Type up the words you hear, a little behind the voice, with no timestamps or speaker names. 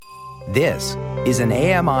This is an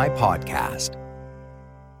AMI podcast.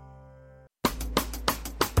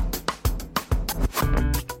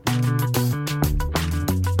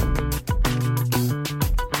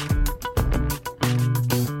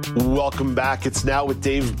 Welcome back. It's Now with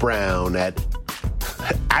Dave Brown at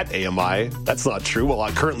AMI. That's not true. Well,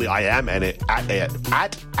 currently I am at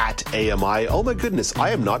AMI. Oh my goodness, I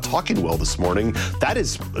am not talking well this morning. That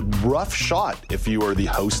is a rough shot if you are the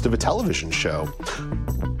host of a television show.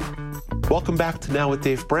 Welcome back to Now with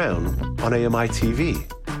Dave Brown on AMI TV.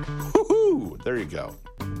 Woohoo! There you go.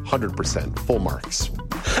 100%, full marks.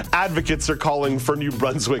 Advocates are calling for New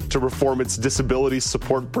Brunswick to reform its disability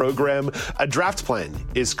support program. A draft plan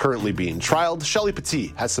is currently being trialed. Shelley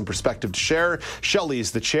Petit has some perspective to share. Shelley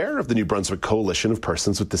is the chair of the New Brunswick Coalition of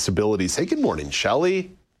Persons with Disabilities. Hey, good morning,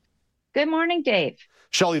 Shelley. Good morning, Dave.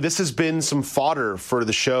 Shelley, this has been some fodder for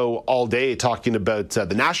the show all day, talking about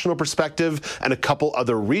the national perspective and a couple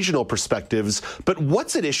other regional perspectives. But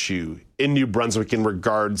what's at issue in New Brunswick in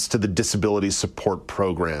regards to the disability support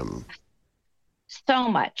program? So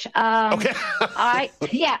much. Okay.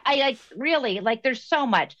 I really, there's so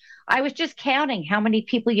much. I was just counting how many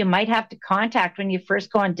people you might have to contact when you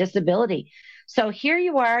first go on disability. So here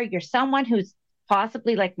you are, you're someone who's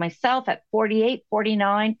possibly like myself at 48,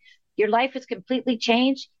 49, your life has completely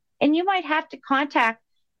changed, and you might have to contact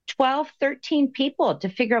 12, 13 people to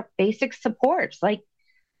figure out basic supports. Like,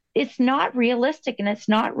 it's not realistic and it's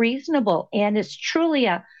not reasonable. And it's truly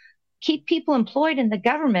keep people employed in the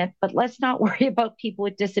government, but let's not worry about people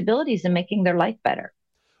with disabilities and making their life better.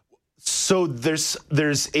 So there's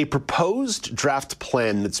a proposed draft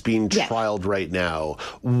plan that's being trialed right now.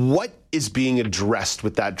 What is being addressed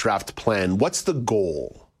with that draft plan? What's the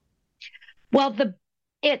goal? Well,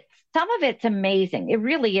 some of it's amazing. It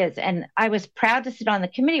really is. And I was proud to sit on the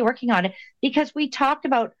committee working on it because we talked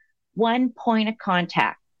about one point of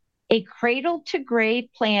contact, a cradle to grave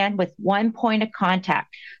plan with one point of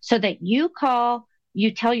contact so that you call,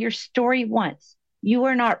 you tell your story once. You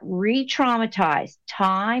are not re-traumatized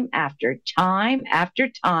time after time after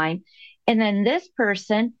time. And then this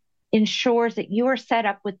person ensures that you are set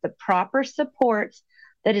up with the proper supports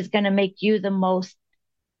that is going to make you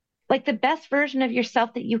the best version of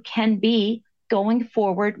yourself that you can be going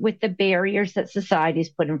forward with the barriers that society's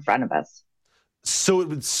put in front of us. So it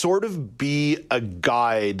would sort of be a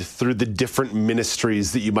guide through the different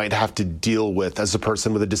ministries that you might have to deal with as a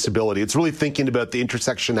person with a disability. It's really thinking about the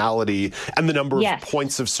intersectionality and the number of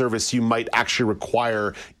points of service you might actually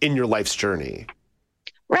require in your life's journey.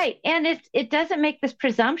 Right. And it doesn't make this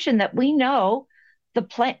presumption that we know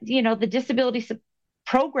the disability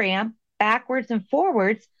program backwards and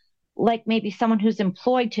forwards, like maybe someone who's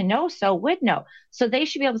employed to know so would know. So they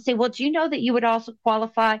should be able to say, well, do you know that you would also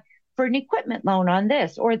qualify for an equipment loan on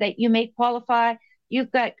this, or that you may qualify, you've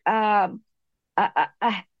got a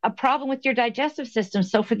problem with your digestive system,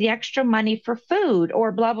 so for the extra money for food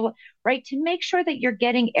or blah, blah, blah, right? To make sure that you're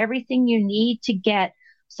getting everything you need to get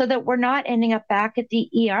so that we're not ending up back at the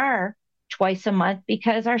ER twice a month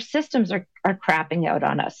because our systems are crapping out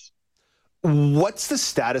on us. What's the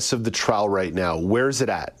status of the trial right now? Where is it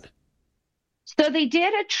at? So they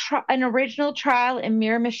did an original trial in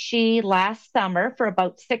Miramichi last summer for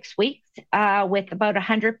about 6 weeks with about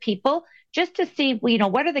 100 people, just to see,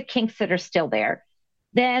 what are the kinks that are still there.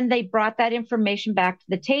 Then they brought that information back to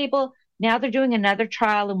the table. Now they're doing another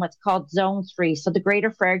trial in what's called Zone 3, so the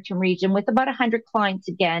Greater Fredericton region with about 100 clients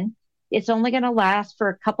again. It's only going to last for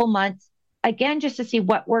a couple months, again, just to see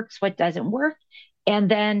what works, what doesn't work. And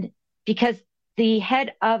then because the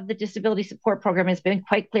head of the disability support program has been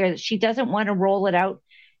quite clear that she doesn't want to roll it out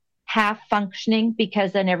half functioning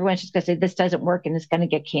because then everyone's just going to say this doesn't work and it's going to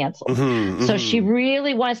get canceled. So she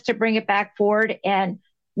really wants to bring it back forward. And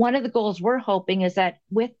one of the goals we're hoping is that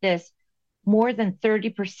with this, more than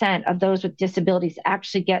 30% of those with disabilities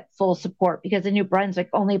actually get full support, because in New Brunswick,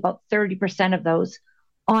 only about 30% of those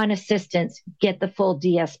on assistance get the full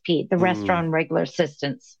DSP, the rest are on regular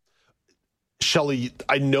assistance. Shelley,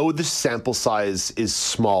 I know the sample size is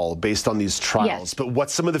small based on these trials, but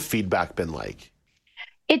what's some of the feedback been like?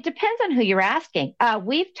 It depends on who you're asking.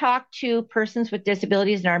 We've talked to persons with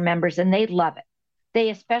disabilities and our members, and they love it.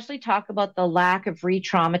 They especially talk about the lack of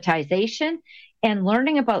re-traumatization and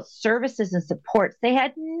learning about services and supports they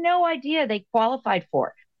had no idea they qualified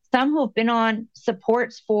for. Some who have been on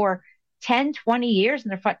supports for 10, 20 years,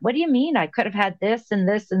 and they're like, what do you mean? I could have had this and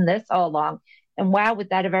this and this all along. And wow, would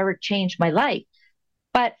that have ever changed my life?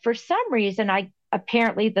 But for some reason,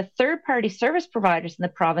 apparently the third-party service providers in the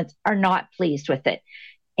province are not pleased with it.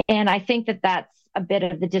 And I think that that's a bit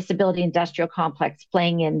of the disability industrial complex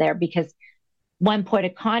playing in there, because one point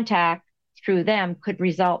of contact through them could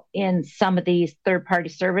result in some of these third-party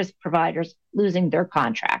service providers losing their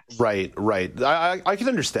contracts. Right. I can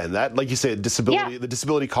understand that. Like you say, the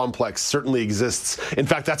disability complex certainly exists. In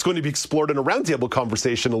fact, that's going to be explored in a roundtable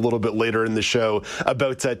conversation a little bit later in the show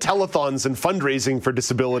about telethons and fundraising for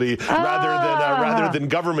disability rather than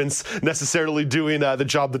governments necessarily doing the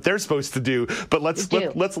job that they're supposed to do. But let's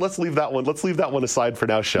leave that one. Let's leave that one aside for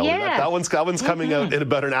now, Shelley. Yeah. That one's coming out in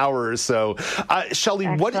about an hour or so. Shelley,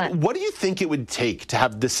 what do you think it would take to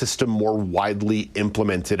have this system more widely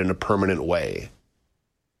implemented in a permanent way?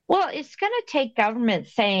 Well, it's going to take government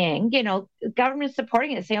saying, government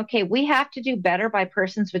supporting it, saying, okay, we have to do better by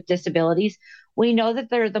persons with disabilities. We know that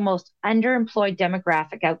they're the most underemployed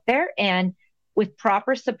demographic out there, and with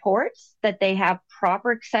proper supports, that they have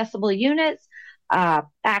proper accessible units,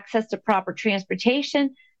 access to proper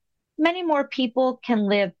transportation, many more people can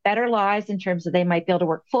live better lives in terms of they might be able to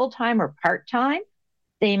work full-time or part-time.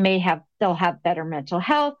 They'll have better mental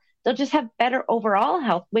health. They'll just have better overall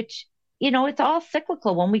health, which, it's all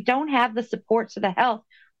cyclical. When we don't have the supports of the health,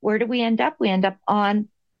 where do we end up? We end up on,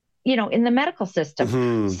 in the medical system.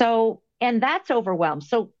 Mm-hmm. So, and that's overwhelmed.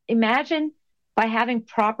 So imagine by having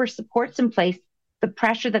proper supports in place, the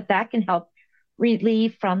pressure that can help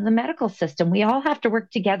relieve from the medical system. We all have to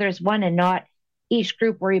work together as one and not each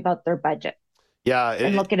group worry about their budget. Yeah.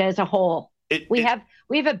 And look at it as a whole. We have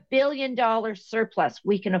a $1 billion surplus.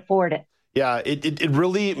 We can afford it. Yeah, it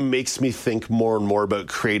really makes me think more and more about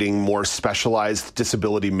creating more specialized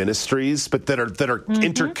disability ministries, but that are mm-hmm.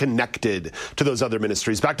 interconnected to those other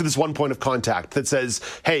ministries. Back to this one point of contact that says,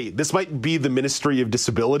 hey, this might be the Ministry of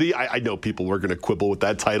Disability. I know people were going to quibble with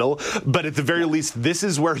that title, but at the very least, this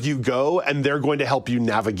is where you go, and they're going to help you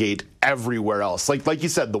navigate everywhere else. Like you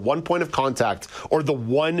said, the one point of contact or the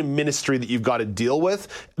one ministry that you've got to deal with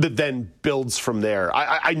that then builds from there.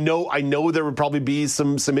 I know there would probably be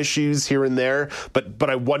some issues here and there, but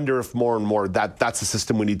I wonder if more and more that's a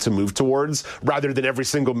system we need to move towards, rather than every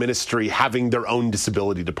single ministry having their own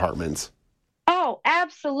disability department. Oh,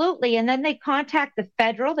 absolutely. And then they contact the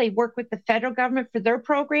federal, they work with the federal government for their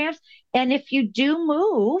programs. And if you do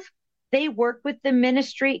move, they work with the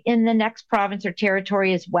ministry in the next province or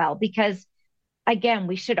territory as well. Because again,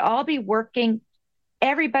 we should all be working.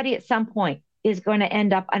 Everybody at some point is going to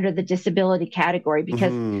end up under the disability category,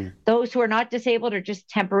 because mm-hmm. those who are not disabled are just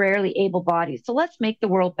temporarily able-bodied. So let's make the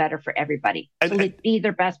world better for everybody. And be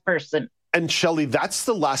their best person. And Shelley, that's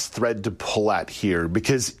the last thread to pull at here,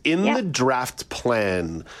 because in the draft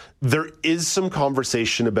plan, there is some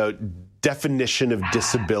conversation about definition of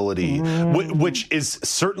disability, which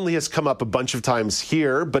certainly has come up a bunch of times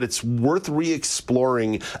here, but it's worth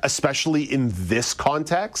re-exploring, especially in this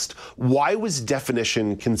context. Why was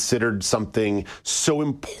definition considered something so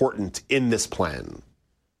important in this plan?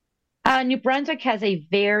 New Brunswick has a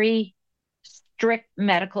very strict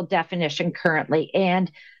medical definition currently,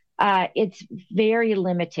 and it's very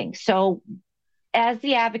limiting. So as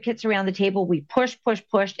the advocates around the table, we pushed,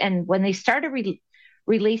 and when they started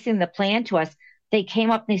releasing the plan to us, they came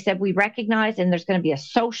up and they said, we recognize, and there's going to be a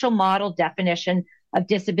social model definition of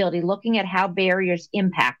disability, looking at how barriers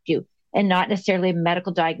impact you and not necessarily a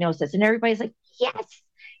medical diagnosis. And everybody's like, yes,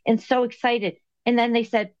 and so excited. And then they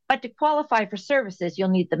said, but to qualify for services, you'll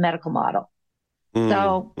need the medical model.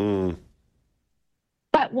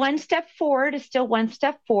 But one step forward is still one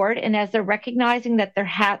step forward. And as they're recognizing that there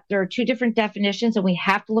are two different definitions, and we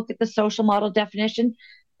have to look at the social model definition,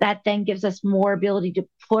 that then gives us more ability to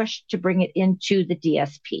push to bring it into the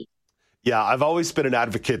DSP. Yeah, I've always been an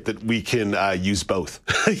advocate that we can use both.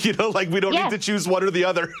 We don't need to choose one or the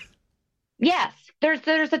other. Yes,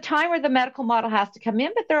 there's a time where the medical model has to come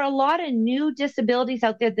in, but there are a lot of new disabilities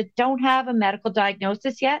out there that don't have a medical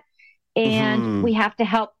diagnosis yet, and we have to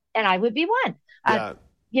help, and I would be one.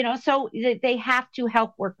 So they have to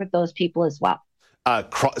help work with those people as well.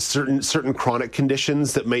 Certain chronic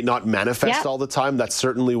conditions that may not manifest all the time. That's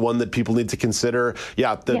certainly one that people need to consider.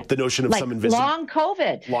 The notion of some invisible long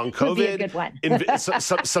COVID would be a good one.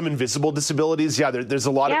 some invisible disabilities. There's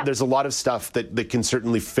a lot of stuff that can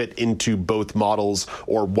certainly fit into both models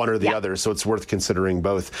or one or the other. So it's worth considering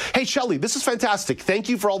both. Hey, Shelley, this is fantastic. Thank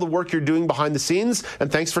you for all the work you're doing behind the scenes,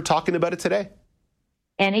 and thanks for talking about it today.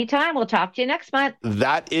 Anytime. We'll talk to you next month.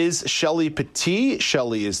 That is Shelley Petit.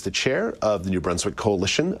 Shelley is the chair of the New Brunswick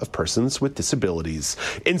Coalition of Persons with Disabilities.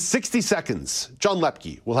 In 60 seconds, John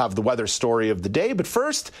Lepke will have the weather story of the day. But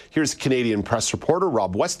first, here's Canadian press reporter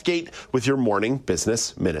Rob Westgate with your Morning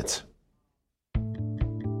Business Minute.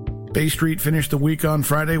 Bay Street finished the week on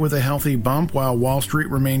Friday with a healthy bump, while Wall Street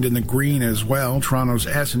remained in the green as well. Toronto's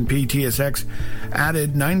S&P TSX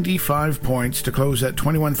added 95 points to close at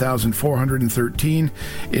 21,413.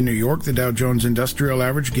 In New York, the Dow Jones Industrial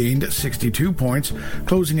Average gained 62 points,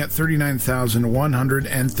 closing at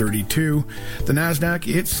 39,132. The Nasdaq,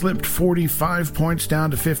 it slipped 45 points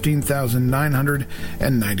down to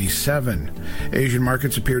 15,997. Asian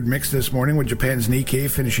markets appeared mixed this morning, with Japan's Nikkei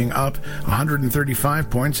finishing up 135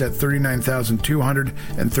 points at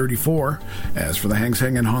 39,234. As for the Hang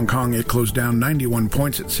Seng in Hong Kong, it closed down 91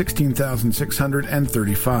 points at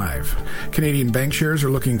 16,635. Canadian bank shares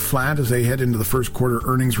are looking flat as they head into the first quarter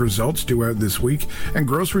earnings results due out this week, and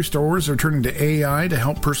grocery stores are turning to AI to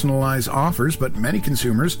help personalize offers, but many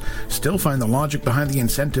consumers still find the logic behind the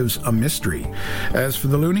incentives a mystery. As for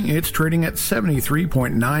the loonie, it's trading at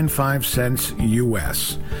 73.95 cents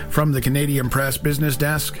US. From the Canadian Press Business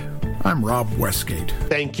Desk, I'm Rob Westgate.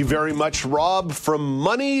 Thank you very much, Rob. From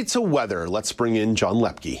money to weather, let's bring in John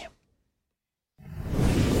Lepke.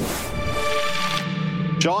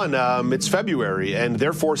 John, it's February and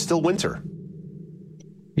therefore still winter.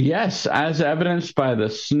 Yes, as evidenced by the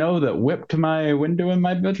snow that whipped my window in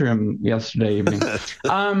my bedroom yesterday evening.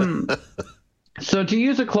 So to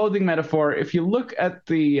use a clothing metaphor, if you look at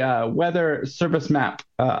the weather service map,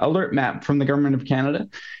 alert map from the Government of Canada,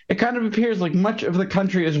 it kind of appears like much of the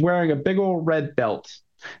country is wearing a big old red belt.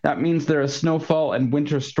 That means there are snowfall and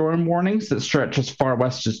winter storm warnings that stretch as far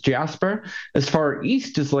west as Jasper, as far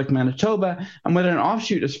east as Lake Manitoba, and with an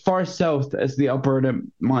offshoot as far south as the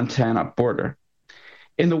Alberta-Montana border.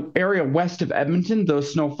 In the area west of Edmonton,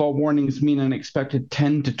 those snowfall warnings mean an expected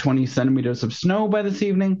 10 to 20 centimeters of snow by this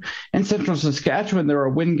evening. In central Saskatchewan, there are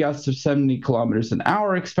wind gusts of 70 kilometers an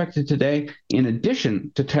hour expected today, in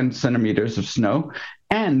addition to 10 centimeters of snow,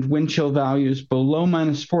 and wind chill values below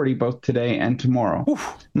minus 40 both today and tomorrow.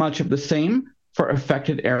 Oof. Much of the same for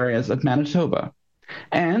affected areas of Manitoba.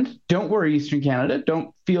 And don't worry, Eastern Canada,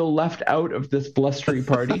 don't feel left out of this blustery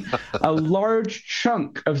party. A large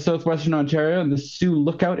chunk of southwestern Ontario and the Sioux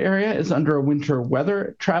Lookout area is under a winter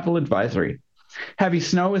weather travel advisory. Heavy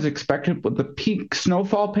snow is expected, with the peak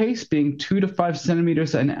snowfall pace being 2 to 5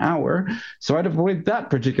 centimeters an hour, so I'd avoid that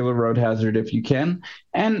particular road hazard if you can.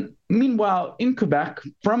 And meanwhile, in Quebec,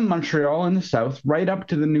 from Montreal in the south right up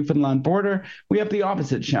to the Newfoundland border, we have the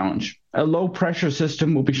opposite challenge. A low-pressure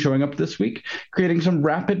system will be showing up this week, creating some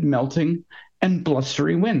rapid melting and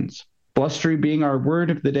blustery winds. Blustery being our word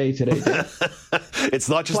of the day today. It's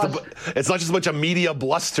not just a bunch of media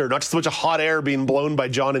bluster, not just a bunch of hot air being blown by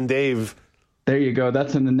John and Dave. There you go.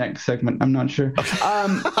 That's in the next segment. I'm not sure.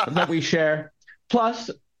 That we share.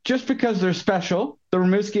 Plus, just because they're special, the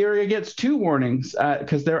Rimouski area gets 2 warnings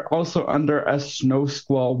because they're also under a snow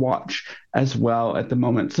squall watch as well at the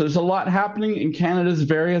moment. So there's a lot happening in Canada's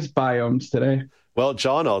various biomes today. Well,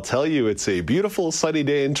 John, I'll tell you, it's a beautiful sunny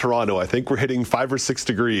day in Toronto. I think we're hitting 5 or 6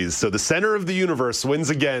 degrees. So the center of the universe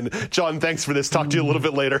wins again. John, thanks for this. Talk to you a little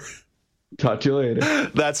bit later. Talk to you later.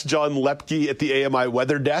 That's John Lepke at the AMI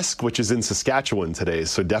Weather Desk, which is in Saskatchewan today,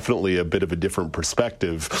 so definitely a bit of a different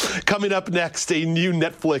perspective. Coming up next, a new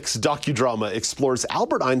Netflix docudrama explores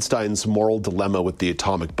Albert Einstein's moral dilemma with the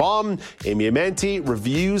atomic bomb. Amy Amanti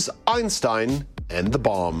reviews Einstein and the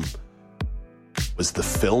bomb. Was the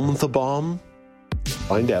film the bomb?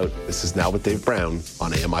 Find out. This is Now with Dave Brown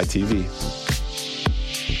on AMI TV.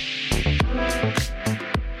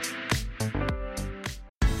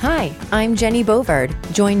 Hi, I'm Jenny Bovard.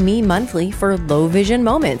 Join me monthly for Low Vision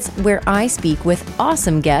Moments, where I speak with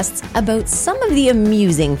awesome guests about some of the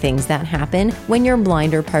amusing things that happen when you're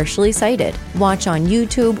blind or partially sighted. Watch on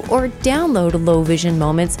YouTube or download Low Vision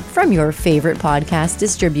Moments from your favorite podcast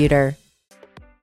distributor.